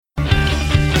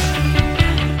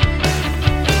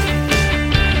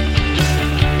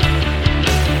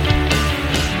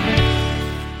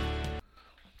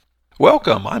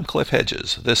Welcome, I'm Cliff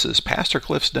Hedges. This is Pastor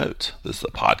Cliff's Notes. This is a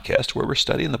podcast where we're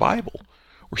studying the Bible.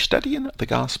 We're studying the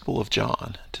Gospel of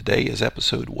John. Today is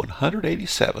episode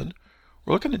 187.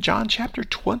 We're looking at John chapter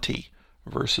 20,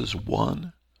 verses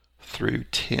 1 through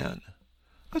 10.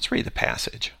 Let's read the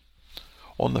passage.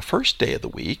 On the first day of the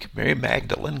week, Mary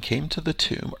Magdalene came to the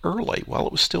tomb early while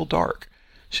it was still dark.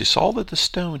 She saw that the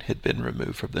stone had been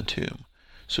removed from the tomb.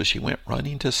 So she went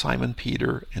running to Simon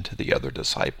Peter and to the other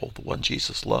disciple, the one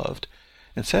Jesus loved,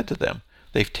 and said to them,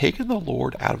 "They've taken the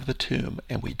Lord out of the tomb,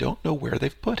 and we don't know where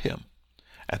they've put him."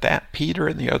 At that, Peter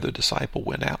and the other disciple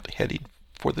went out heading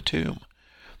for the tomb.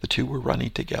 The two were running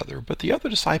together, but the other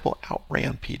disciple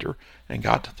outran Peter and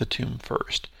got to the tomb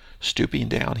first. Stooping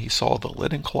down, he saw the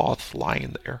linen cloths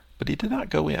lying there, but he did not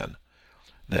go in.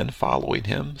 Then, following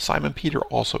him, Simon Peter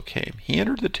also came. He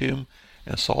entered the tomb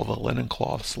and saw the linen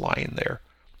cloths lying there.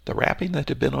 The wrapping that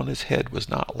had been on his head was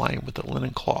not lying with the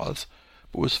linen cloths,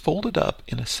 but was folded up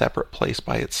in a separate place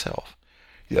by itself.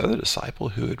 The other disciple,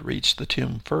 who had reached the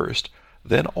tomb first,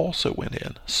 then also went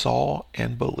in, saw,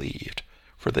 and believed,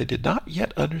 for they did not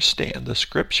yet understand the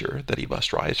scripture that he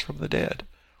must rise from the dead.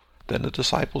 Then the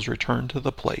disciples returned to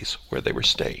the place where they were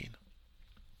staying.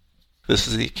 This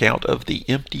is the account of the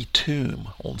empty tomb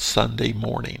on Sunday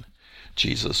morning.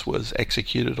 Jesus was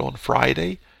executed on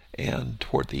Friday, and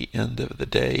toward the end of the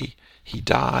day, he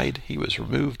died. He was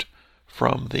removed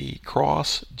from the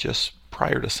cross just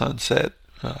prior to sunset,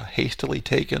 hastily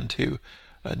taken to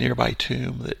a nearby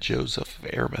tomb that Joseph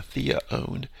of Arimathea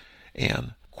owned,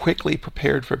 and quickly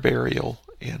prepared for burial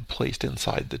and placed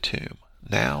inside the tomb.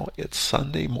 Now it's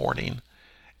Sunday morning,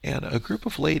 and a group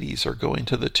of ladies are going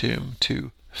to the tomb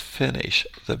to finish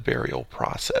the burial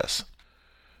process.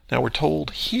 Now we're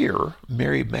told here,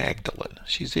 Mary Magdalene.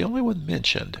 She's the only one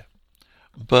mentioned.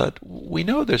 But we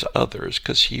know there's others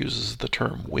because she uses the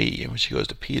term we. And when she goes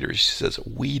to Peter, she says,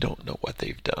 "We don't know what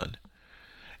they've done."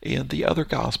 And the other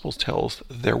Gospels tell us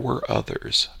there were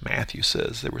others. Matthew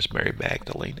says there was Mary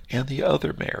Magdalene and the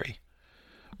other Mary.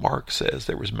 Mark says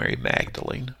there was Mary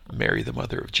Magdalene, Mary the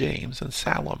mother of James, and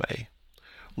Salome.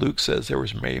 Luke says there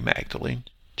was Mary Magdalene,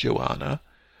 Joanna,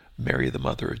 Mary the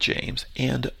mother of James,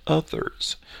 and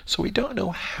others. So we don't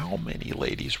know how many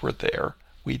ladies were there.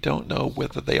 We don't know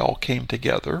whether they all came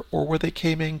together or whether they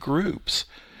came in groups.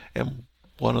 And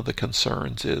one of the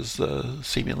concerns is the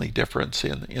seemingly difference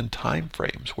in time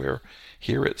frames, where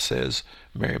here it says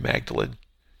Mary Magdalene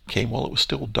came while it was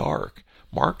still dark.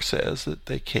 Mark says that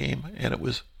they came and it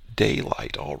was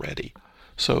daylight already.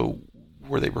 So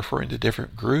were they referring to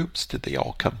different groups? Did they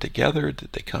all come together?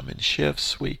 Did they come in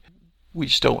shifts? We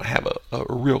just don't have a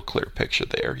real clear picture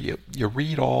there. You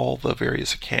read all the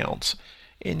various accounts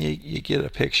and you get a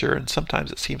picture, and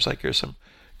sometimes it seems like there's some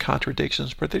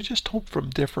contradictions, but they're just told from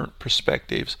different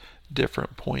perspectives,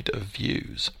 different point of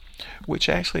views, which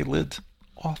actually lends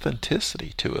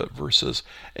authenticity to it versus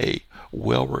a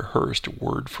well-rehearsed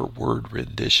word-for-word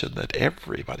rendition that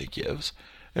everybody gives.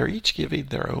 They're each giving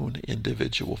their own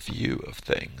individual view of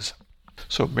things.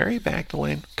 So Mary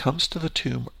Magdalene comes to the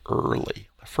tomb early,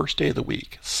 the first day of the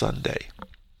week, Sunday.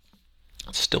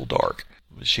 It's still dark.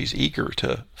 She's eager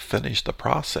to finish the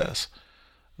process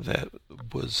that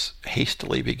was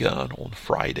hastily begun on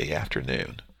Friday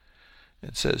afternoon.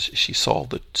 It says she saw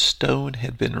the stone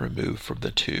had been removed from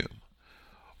the tomb.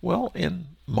 Well,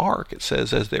 in Mark it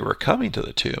says as they were coming to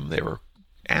the tomb, they were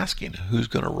asking who's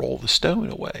going to roll the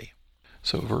stone away.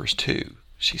 So verse 2,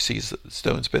 she sees that the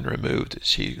stone's been removed.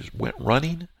 She went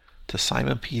running to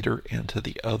Simon Peter and to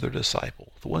the other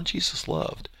disciple, the one Jesus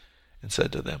loved, and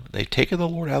said to them, "They've taken the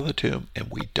Lord out of the tomb,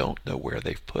 and we don't know where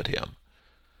they've put him."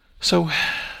 So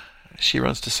she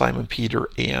runs to Simon Peter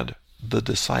and the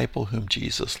disciple whom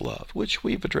Jesus loved, which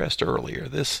we've addressed earlier.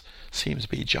 This seems to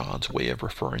be John's way of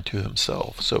referring to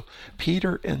himself. So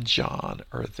Peter and John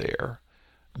are there.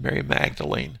 Mary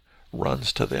Magdalene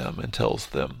runs to them and tells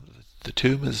them the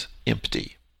tomb is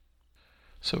empty.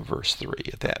 So verse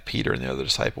 3, at that Peter and the other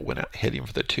disciple went out heading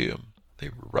for the tomb. They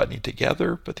were running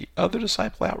together, but the other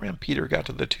disciple outran Peter, got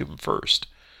to the tomb first.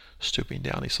 Stooping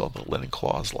down, he saw the linen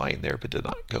cloths lying there, but did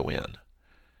not go in.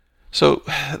 So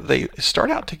they start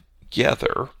out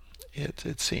together.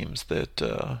 It seems that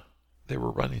they were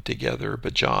running together,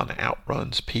 but John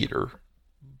outruns Peter.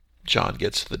 John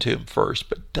gets to the tomb first,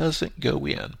 but doesn't go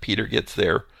in. Peter gets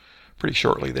there pretty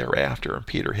shortly thereafter, and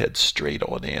Peter heads straight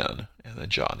on in, and then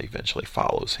John eventually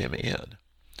follows him in.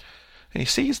 And he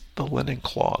sees the linen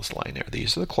cloths lying there.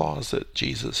 These are the cloths that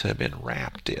Jesus had been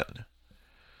wrapped in.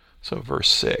 So verse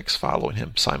 6, following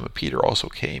him, Simon Peter also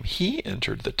came. He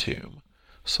entered the tomb,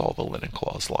 saw the linen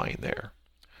cloths lying there.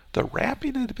 The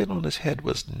wrapping that had been on his head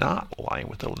was not lined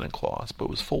with the linen cloths, but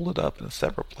was folded up in a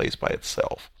separate place by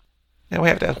itself. Now we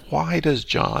have to ask, why does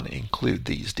John include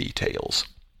these details?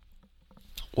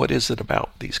 What is it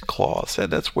about these cloths?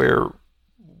 And that's where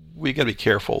we got to be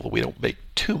careful that we don't make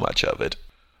too much of it.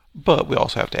 But we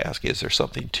also have to ask, is there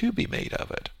something to be made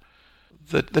of it?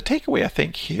 The takeaway, I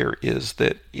think, here is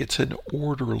that it's an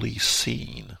orderly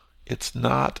scene. It's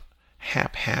not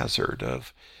haphazard.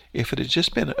 If it had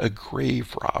just been a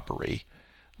grave robbery,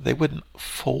 they wouldn't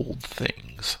fold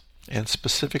things. And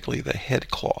specifically, the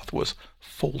headcloth was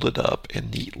folded up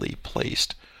and neatly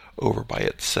placed over by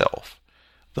itself.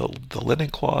 The linen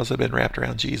cloths that have been wrapped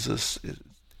around Jesus,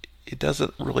 it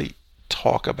doesn't really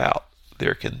talk about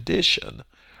their condition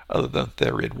other than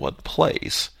they're in one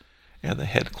place, and the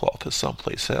headcloth is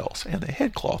someplace else, and the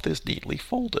headcloth is neatly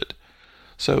folded.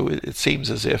 So it seems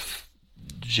as if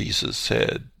Jesus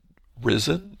had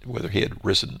risen, whether he had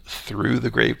risen through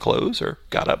the grave clothes or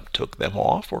got up, took them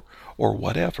off, or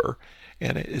whatever,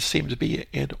 and it seemed to be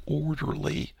an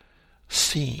orderly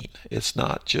scene. It's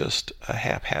not just a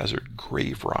haphazard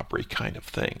grave robbery kind of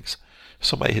things. If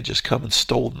somebody had just come and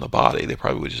stolen the body, they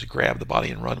probably would just grab the body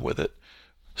and run with it,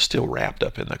 still wrapped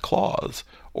up in the cloths,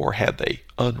 or had they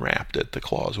unwrapped it, the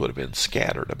cloths would have been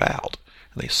scattered about,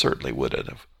 and they certainly wouldn't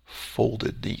have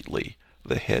folded neatly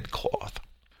the headcloth.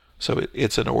 So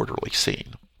it's an orderly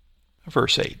scene.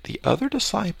 Verse 8, the other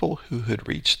disciple who had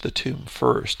reached the tomb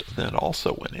first, then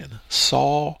also went in,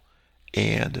 saw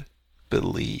and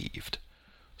believed.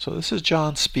 So this is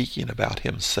John speaking about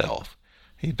himself.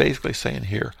 He's basically saying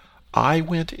here, I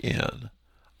went in,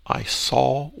 I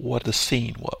saw what the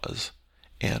scene was,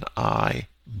 and I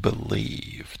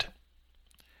believed.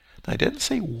 Now, he didn't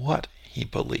say what he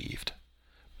believed.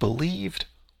 Believed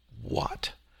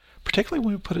what? Particularly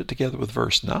when we put it together with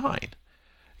verse 9.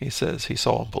 He says he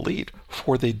saw and believed,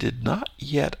 for they did not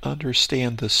yet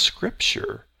understand the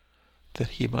scripture that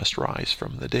he must rise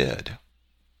from the dead.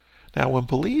 Now, when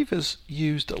believe is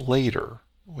used later,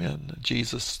 when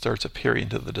Jesus starts appearing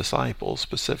to the disciples,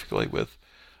 specifically with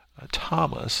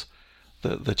Thomas,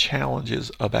 the challenge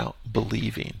is about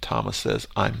believing. Thomas says,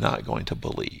 I'm not going to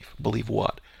believe. Believe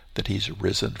what? That he's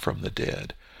risen from the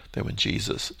dead. Then when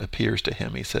Jesus appears to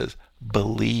him, he says,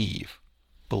 believe.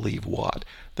 Believe what?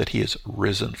 That he is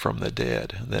risen from the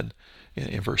dead. And then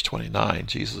in verse 29,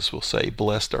 Jesus will say,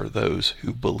 blessed are those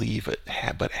who believe it,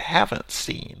 but haven't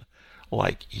seen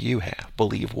like you have.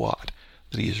 Believe what?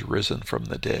 That he is risen from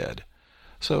the dead.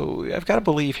 So I've got to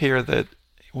believe here that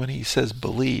when he says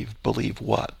believe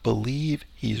what? Believe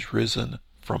he's risen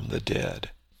from the dead.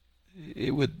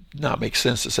 It would not make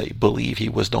sense to say believe he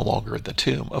was no longer in the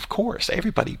tomb. Of course,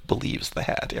 everybody believes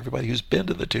that. Everybody who's been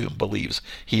to the tomb believes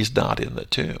he's not in the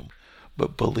tomb.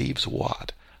 But believes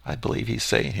what? I believe he's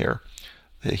saying here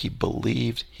that he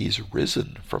believed he's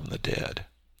risen from the dead.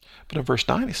 But in verse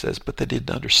 9 he says, but they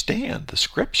didn't understand the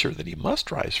scripture that he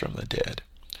must rise from the dead.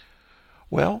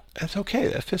 Well, that's okay.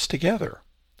 That fits together.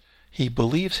 He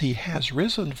believes he has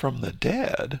risen from the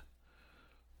dead,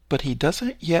 but he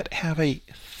doesn't yet have a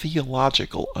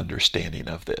theological understanding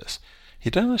of this. He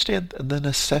doesn't understand the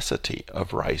necessity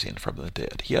of rising from the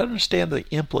dead. He understands the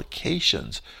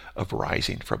implications of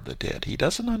rising from the dead. He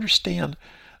doesn't understand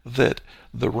that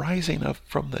the rising up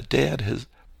from the dead has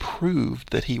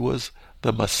proved that he was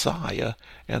the Messiah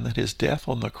and that his death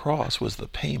on the cross was the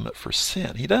payment for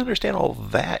sin. He doesn't understand all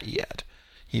of that yet.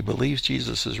 He believes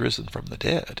Jesus is risen from the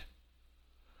dead,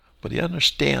 but he doesn't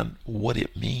understand what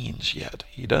it means yet.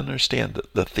 He doesn't understand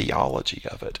the theology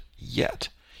of it yet.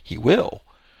 He will.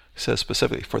 He says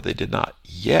specifically, for they did not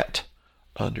yet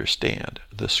understand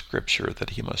the scripture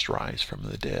that he must rise from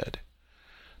the dead.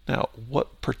 Now,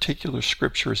 what particular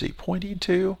scripture is he pointing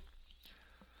to?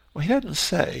 Well, he doesn't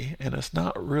say, and it's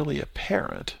not really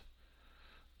apparent.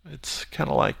 It's kind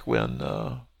of like when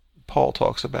Paul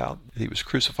talks about he was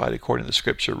crucified according to the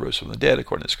scripture, rose from the dead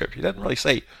according to the scripture. He doesn't really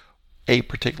say a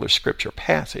particular scripture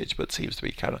passage, but seems to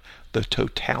be kind of the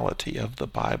totality of the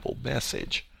Bible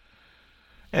message.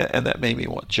 And that may be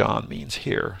what John means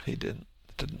here. He didn't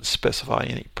specify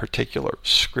any particular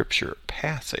scripture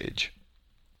passage.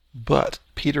 But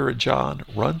Peter and John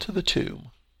run to the tomb.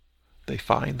 They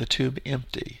find the tomb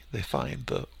empty. They find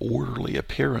the orderly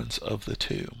appearance of the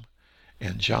tomb.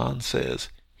 And John says,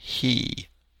 he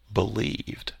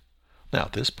believed. Now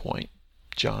at this point,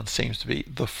 John seems to be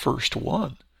the first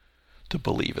one to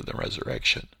believe in the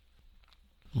resurrection.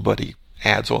 But he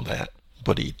adds on that,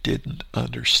 but he didn't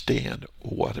understand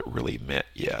what it really meant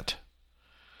yet.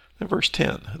 In verse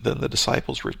 10, then the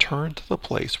disciples returned to the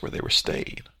place where they were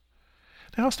staying.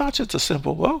 Now it's not just a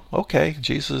simple, well, okay,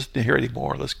 Jesus isn't here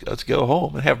anymore, let's go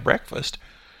home and have breakfast.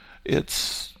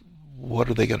 It's what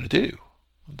are they going to do?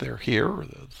 They're here,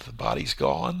 the body's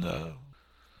gone.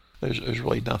 There's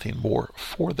really nothing more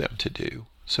for them to do.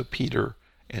 So Peter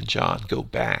and John go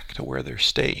back to where they're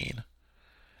staying,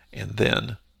 and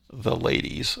then the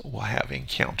ladies will have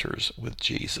encounters with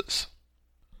Jesus.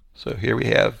 So here we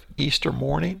have Easter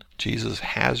morning. Jesus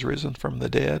has risen from the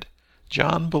dead.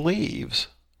 John believes,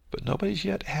 but nobody's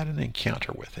yet had an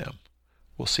encounter with him.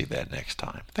 We'll see that next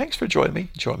time. Thanks for joining me.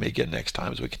 Join me again next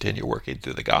time as we continue working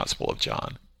through the Gospel of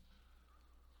John.